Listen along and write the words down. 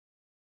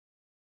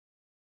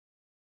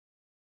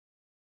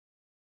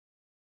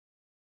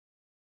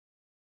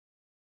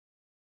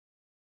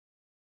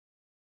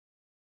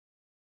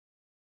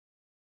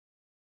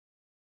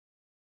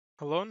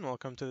Hello and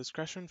welcome to this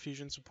Crestron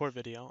Fusion support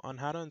video on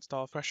how to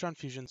install Crestron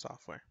Fusion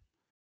software.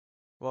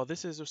 While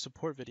this is a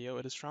support video,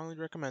 it is strongly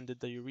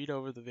recommended that you read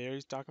over the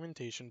various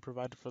documentation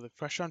provided for the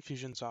Crestron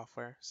Fusion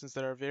software, since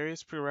there are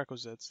various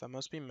prerequisites that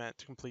must be met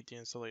to complete the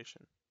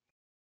installation.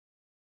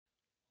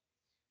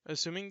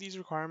 Assuming these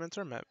requirements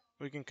are met,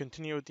 we can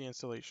continue with the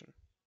installation.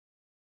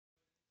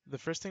 The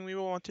first thing we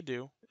will want to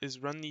do is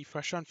run the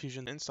Crestron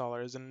Fusion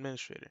installer as an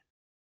administrator.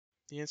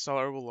 The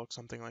installer will look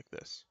something like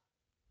this.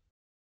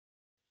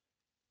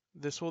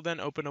 This will then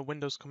open a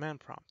Windows command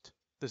prompt.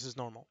 This is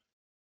normal.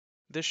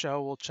 This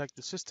shell will check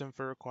the system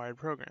for required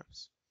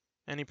programs.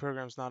 Any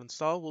programs not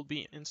installed will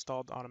be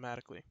installed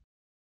automatically.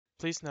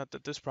 Please note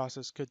that this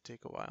process could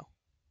take a while.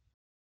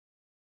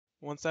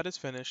 Once that is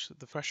finished,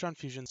 the Crestron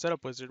Fusion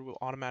Setup Wizard will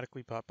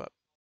automatically pop up.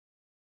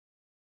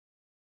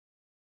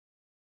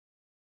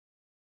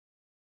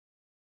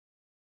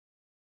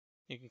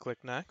 You can click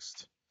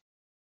Next,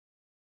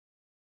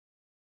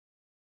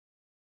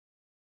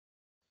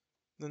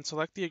 then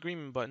select the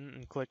Agreement button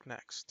and click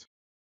Next.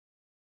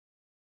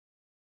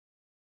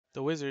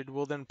 The wizard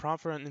will then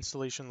prompt for an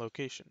installation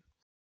location.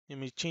 You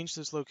may change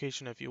this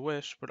location if you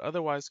wish, but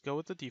otherwise go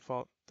with the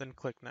default, then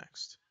click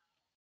Next.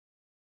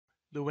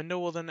 The window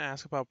will then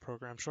ask about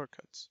program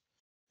shortcuts.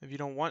 If you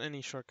don't want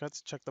any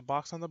shortcuts, check the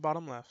box on the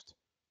bottom left.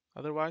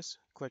 Otherwise,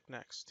 click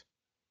Next.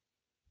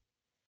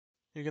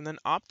 You can then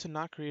opt to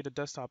not create a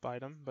desktop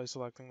item by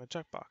selecting the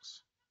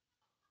checkbox.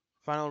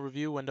 Final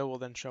review window will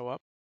then show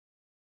up.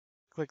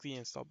 Click the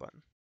Install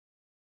button.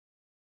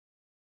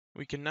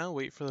 We can now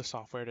wait for the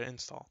software to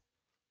install.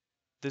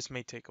 This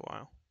may take a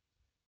while.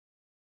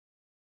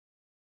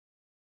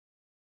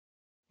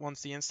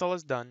 Once the install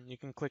is done, you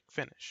can click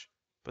Finish,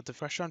 but the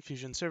Crestron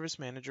Fusion Service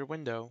Manager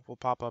window will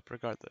pop up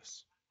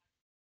regardless.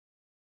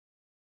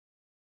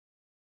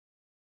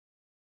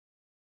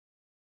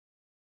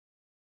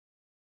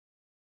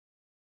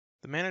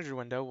 The Manager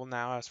window will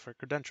now ask for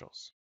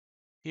credentials.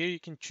 Here you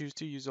can choose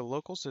to use a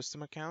local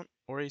system account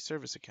or a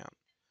service account.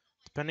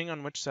 Depending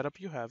on which setup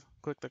you have,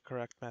 click the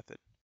correct method.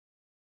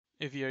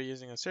 If you are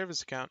using a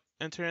service account,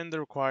 enter in the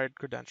required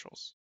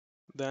credentials.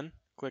 Then,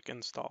 click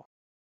Install.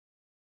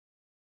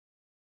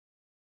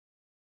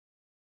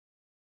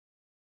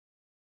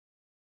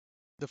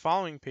 The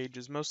following page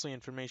is mostly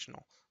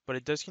informational, but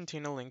it does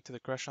contain a link to the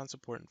Crestron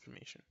support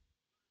information.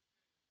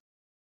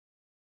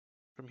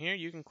 From here,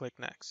 you can click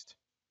Next.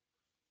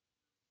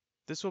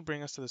 This will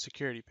bring us to the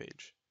security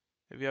page.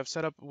 If you have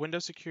set up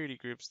Windows security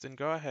groups, then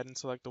go ahead and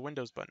select the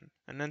Windows button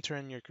and enter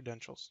in your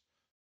credentials.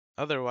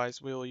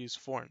 Otherwise, we will use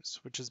Forms,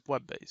 which is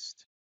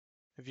web-based.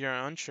 If you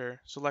are unsure,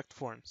 select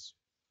Forms.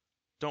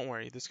 Don't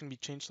worry, this can be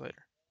changed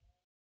later.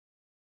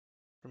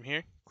 From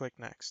here, click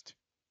Next.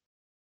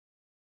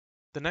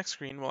 The next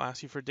screen will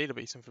ask you for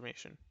database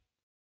information.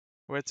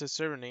 Where it says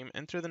server name,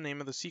 enter the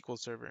name of the SQL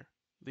server,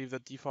 leave the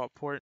default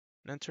port,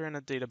 and enter in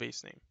a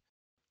database name.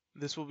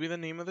 This will be the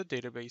name of the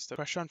database that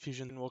Crestron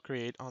Fusion will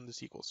create on the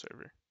SQL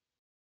server.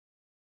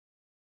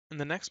 In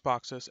the next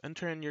boxes,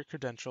 enter in your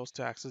credentials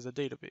to access the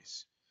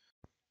database.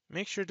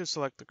 Make sure to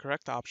select the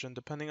correct option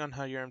depending on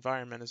how your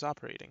environment is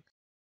operating,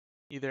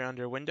 either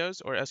under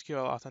Windows or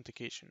SQL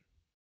authentication.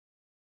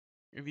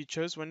 If you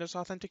chose Windows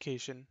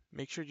authentication,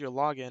 make sure your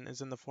login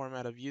is in the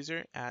format of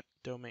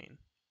user@domain.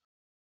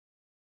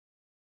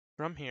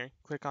 From here,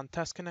 click on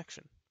Test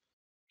Connection.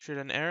 Should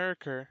an error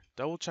occur,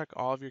 double-check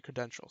all of your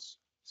credentials,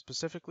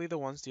 specifically the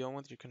ones dealing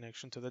with your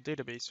connection to the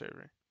database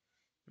server.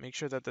 Make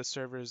sure that the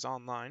server is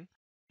online,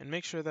 and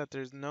make sure that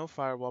there's no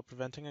firewall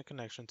preventing a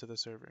connection to the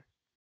server.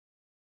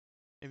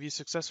 If you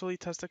successfully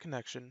test the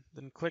connection,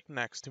 then click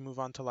Next to move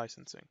on to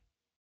licensing.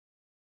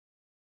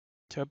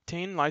 To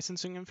obtain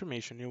licensing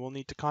information, you will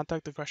need to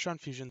contact the Crestron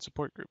Fusion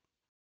support group.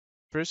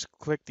 First,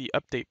 click the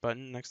Update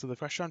button next to the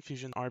Crestron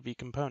Fusion RV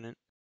component,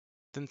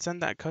 then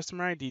send that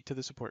customer ID to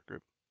the support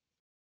group.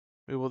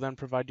 We will then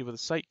provide you with a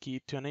site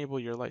key to enable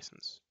your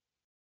license.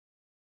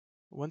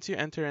 Once you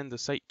enter in the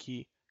site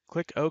key,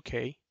 click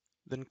OK,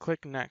 then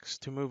click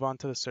Next to move on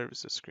to the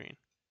Services screen.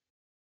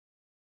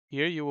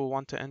 Here you will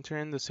want to enter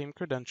in the same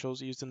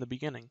credentials used in the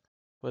beginning,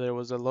 whether it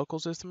was a local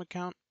system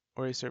account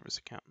or a service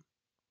account.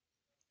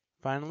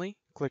 Finally,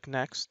 click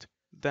Next,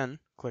 then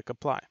click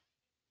Apply.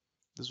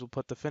 This will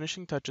put the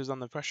finishing touches on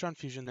the Crestron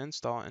Fusion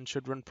install and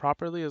should run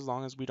properly as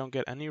long as we don't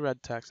get any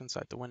red text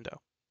inside the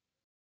window.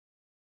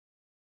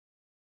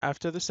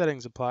 After the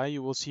settings apply,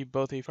 you will see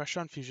both a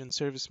Crestron Fusion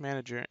Service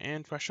Manager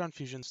and Crestron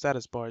Fusion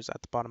status bars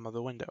at the bottom of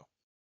the window.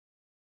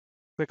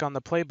 Click on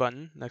the play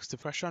button next to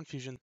Crestron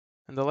Fusion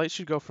and the light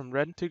should go from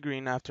red to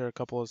green after a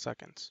couple of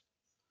seconds.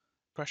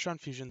 Crestron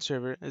Fusion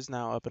server is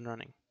now up and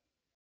running.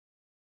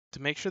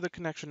 To make sure the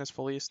connection is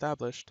fully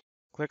established,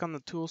 click on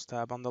the Tools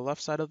tab on the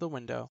left side of the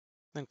window,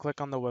 then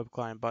click on the Web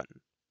Client button.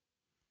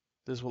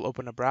 This will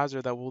open a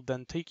browser that will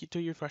then take you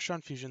to your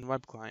Crestron Fusion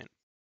web client.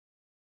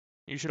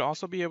 You should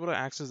also be able to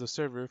access the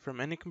server from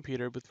any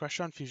computer with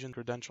Crestron Fusion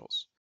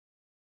credentials.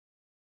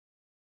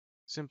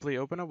 Simply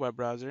open a web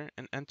browser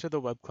and enter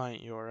the web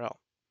client URL,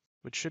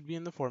 which should be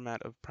in the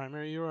format of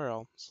primary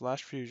URL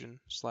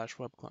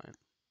 /fusion/web client.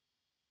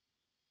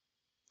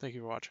 Thank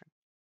you for watching.